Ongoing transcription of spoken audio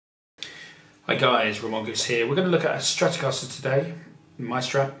Hi guys, Ramongus here. We're going to look at a stratocaster today, my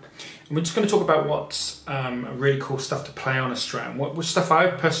Strat, and we're just going to talk about what's really cool stuff to play on a Strat, and what stuff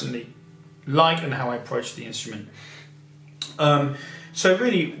I personally like and how I approach the instrument. So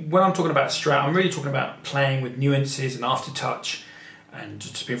really, when I'm talking about Strat, I'm really talking about playing with nuances and aftertouch, and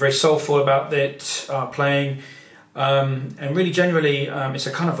just being very soulful about it, playing. And really generally, it's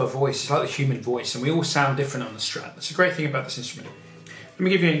a kind of a voice, it's like the human voice, and we all sound different on the Strat. That's a great thing about this instrument. Let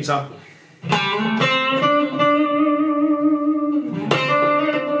me give you an example.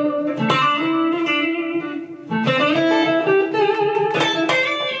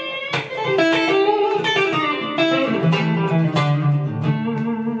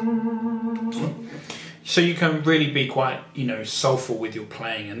 So you can really be quite, soulful with your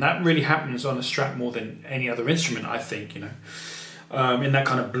playing, and that really happens on a Strat more than any other instrument, I think, in that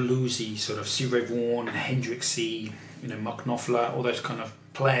kind of bluesy sort of Stevie Ray Vaughan, Hendrixy, Mark Knopfler, all those kind of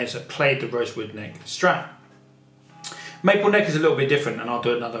players that played the rosewood neck Strat. Maple neck is a little bit different, and I'll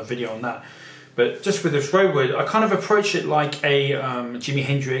do another video on that. But just with this rosewood, I kind of approach it like a Jimi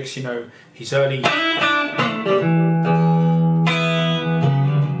Hendrix, his early.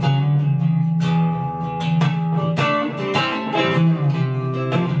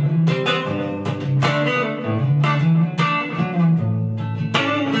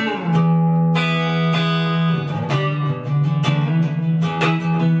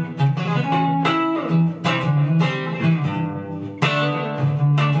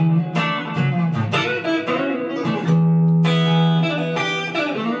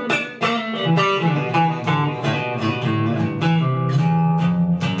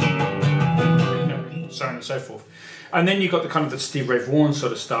 So on and so forth. And then you've got the kind of the Stevie Ray Vaughan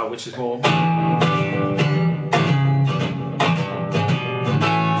sort of style, which is more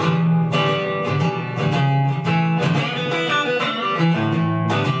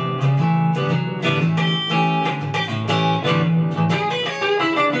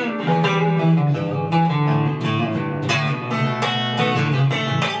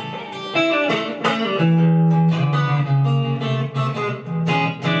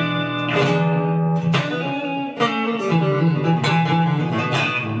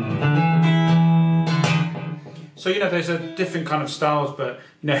So there's a different kind of styles, but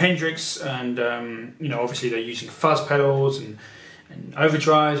Hendrix and obviously they're using fuzz pedals and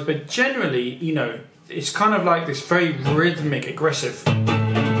overdrives, but generally it's kind of like this very rhythmic, aggressive.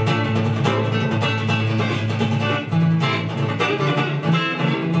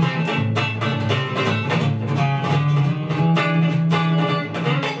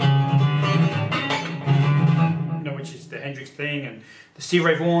 Which is the Hendrix thing and the Stevie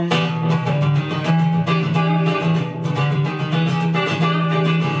Ray Vaughan.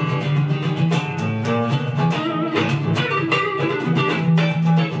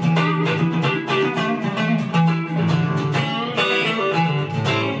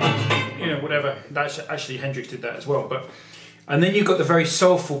 Whatever, that's actually Hendrix did that as well, and then you've got the very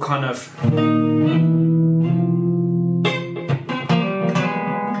soulful kind of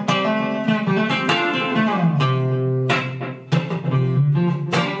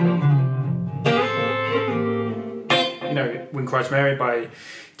Wind Cries Mary by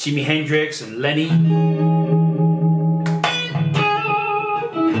Jimi Hendrix and Lenny.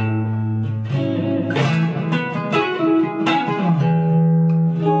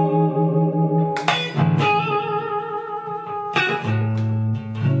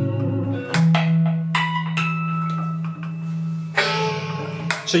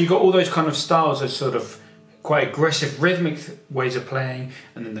 So you've got all those kind of styles as sort of quite aggressive rhythmic ways of playing,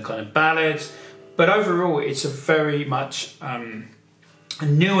 and then the kind of ballads. But overall, it's a very much a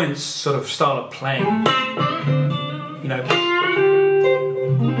nuanced sort of style of playing.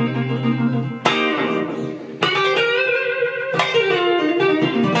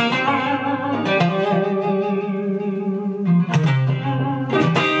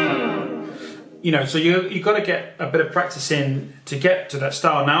 So you've got to get a bit of practice in to get to that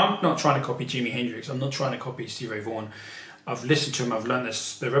style. Now, I'm not trying to copy Jimi Hendrix. I'm not trying to copy Stevie Ray Vaughan. I've listened to him, I've learned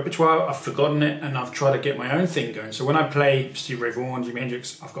their repertoire, I've forgotten it, and I've tried to get my own thing going. So when I play Stevie Ray Vaughan, Jimi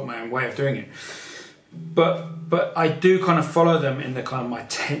Hendrix, I've got my own way of doing it. But I do kind of follow them in the kind of my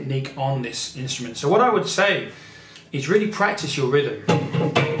technique on this instrument. So what I would say is really practice your rhythm.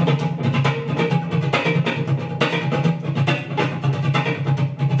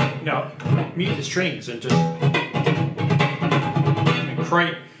 Mute the strings and just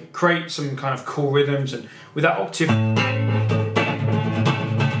create some kind of cool rhythms, and with that octave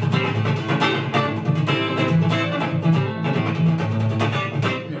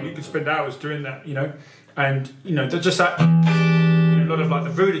you could spend hours doing that, and just that lot of like the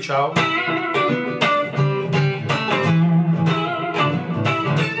Voodoo Child.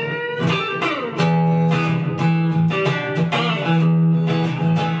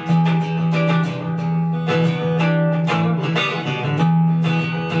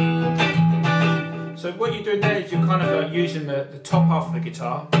 So what you're doing there is you're kind of using the top half of the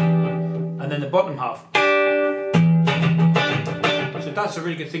guitar and then the bottom half. So that's a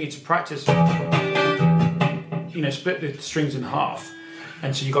really good thing to practice. You know, split the strings in half,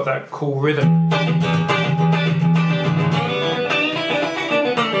 and so you got that cool rhythm.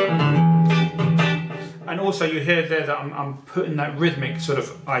 And also you hear there that I'm putting that rhythmic sort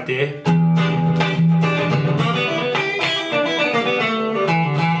of idea.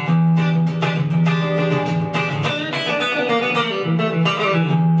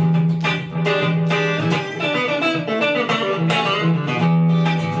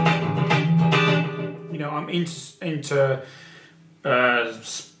 Into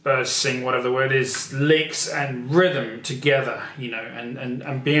sing whatever the word is, licks and rhythm together, you know,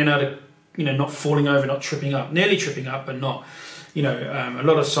 and being able to, you know, not falling over, not tripping up, nearly tripping up, but not, you know, a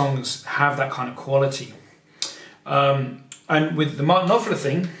lot of songs have that kind of quality. And with the Martin Knopfler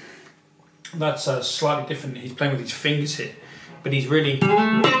thing, that's slightly different. He's playing with his fingers here, but he's really.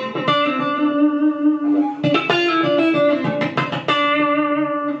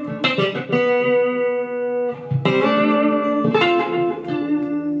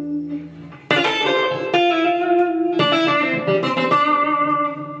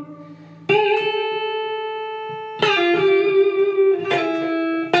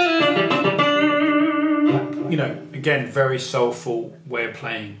 You know, again, very soulful way of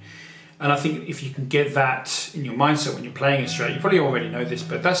playing. And I think if you can get that in your mindset when you're playing a Strat, you probably already know this,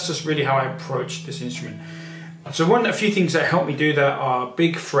 but that's just really how I approach this instrument. So a few things that help me do that are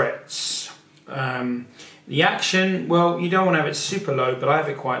big frets. The action, well, you don't want to have it super low, but I have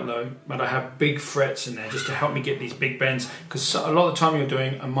it quite low. But I have big frets in there just to help me get these big bends, because a lot of the time you're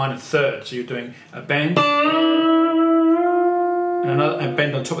doing a minor third, so you're doing a bend and another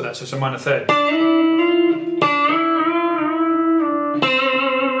bend on top of that, so it's a minor third.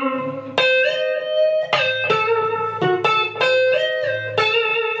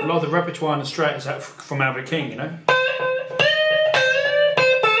 A lot of the repertoire in the Strat is that from Albert King, you know.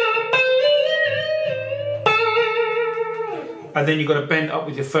 And then you've got to bend up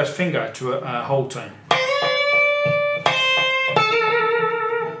with your first finger to a whole tone.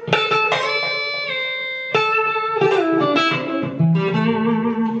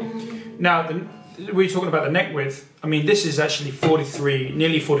 Now, we're talking about the neck width. I mean, this is actually 43,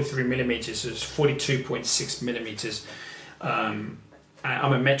 nearly 43 millimeters, so it's 42.6 millimeters. I'm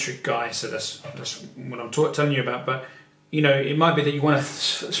a metric guy, so that's what I'm telling you about. But you know, it might be that you want a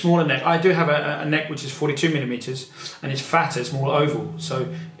smaller neck. I do have a neck which is 42 millimeters, and it's fatter, it's more oval.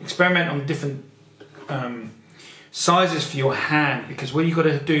 So experiment on different sizes for your hand, because what you've got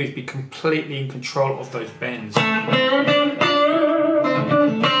to do is be completely in control of those bends. You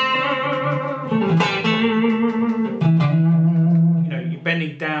know, you're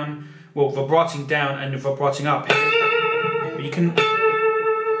bending down, well, vibrating down and vibrating up. But you can.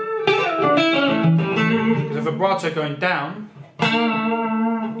 The vibrato going down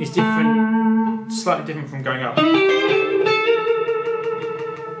is different, slightly different from going up.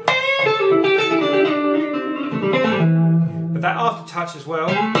 But that aftertouch as well,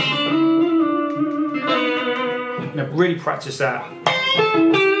 you know, really practice that.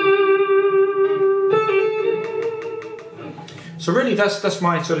 So really that's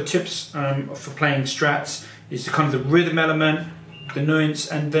my sort of tips for playing Strats, is the kind of the rhythm element, the nuance,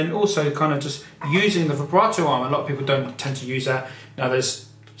 and then also kind of just using the vibrato arm. A lot of people don't tend to use that. Now there's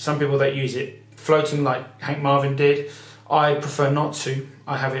some people that use it floating like Hank Marvin did. I prefer not to.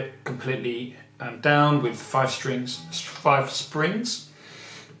 I have it completely down with 5 springs.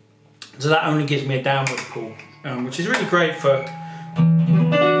 So that only gives me a downward pull, which is really great for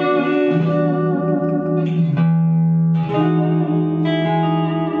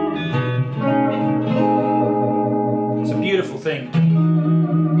thing.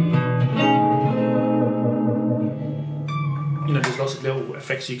 You know, there's lots of little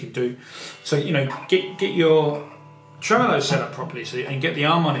effects you can do. So, you know, get your tremolo set up properly, and get the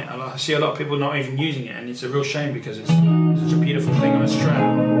arm on it. I see a lot of people not even using it, and it's a real shame because it's such a beautiful thing on a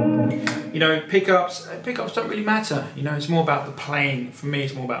Strat. You know, pickups don't really matter. You know, it's more about the playing. For me,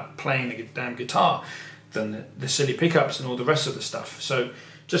 it's more about playing the damn guitar than the silly pickups and all the rest of the stuff. So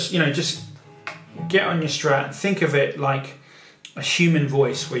just, you know, just get on your Strat, think of it like a human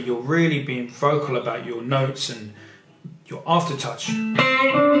voice where you're really being vocal about your notes and your aftertouch.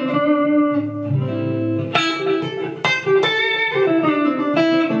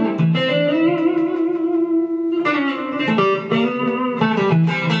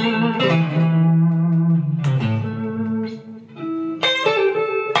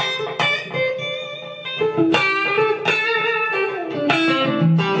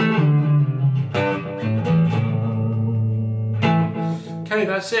 Okay,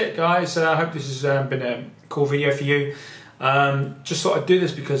 that's it, guys. I hope this has been a cool video for you. Just thought I'd do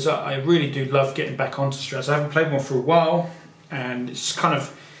this because I really do love getting back onto Strats. I haven't played one for a while, and it's kind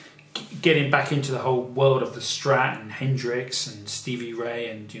of getting back into the whole world of the Strat and Hendrix and Stevie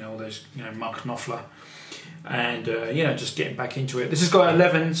Ray and all those Mark Knopfler, and just getting back into it. This has got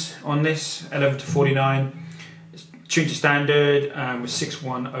 11s on this, 11 to 49. It's tuned to standard with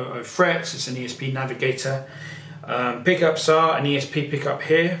 6100 frets. It's an ESP Navigator. Pickups are an ESP pickup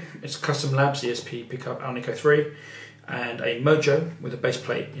here. It's Custom Labs ESP pickup Alnico 3, and a Mojo with a base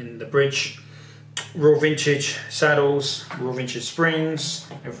plate in the bridge. Raw vintage saddles, raw vintage springs,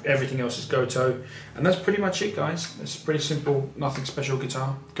 everything else is Goto, and that's pretty much it, guys. It's a pretty simple, nothing special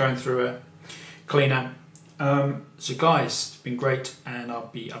guitar going through a cleaner. So guys, it's been great, and I'll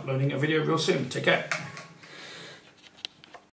be uploading a video real soon. Take care.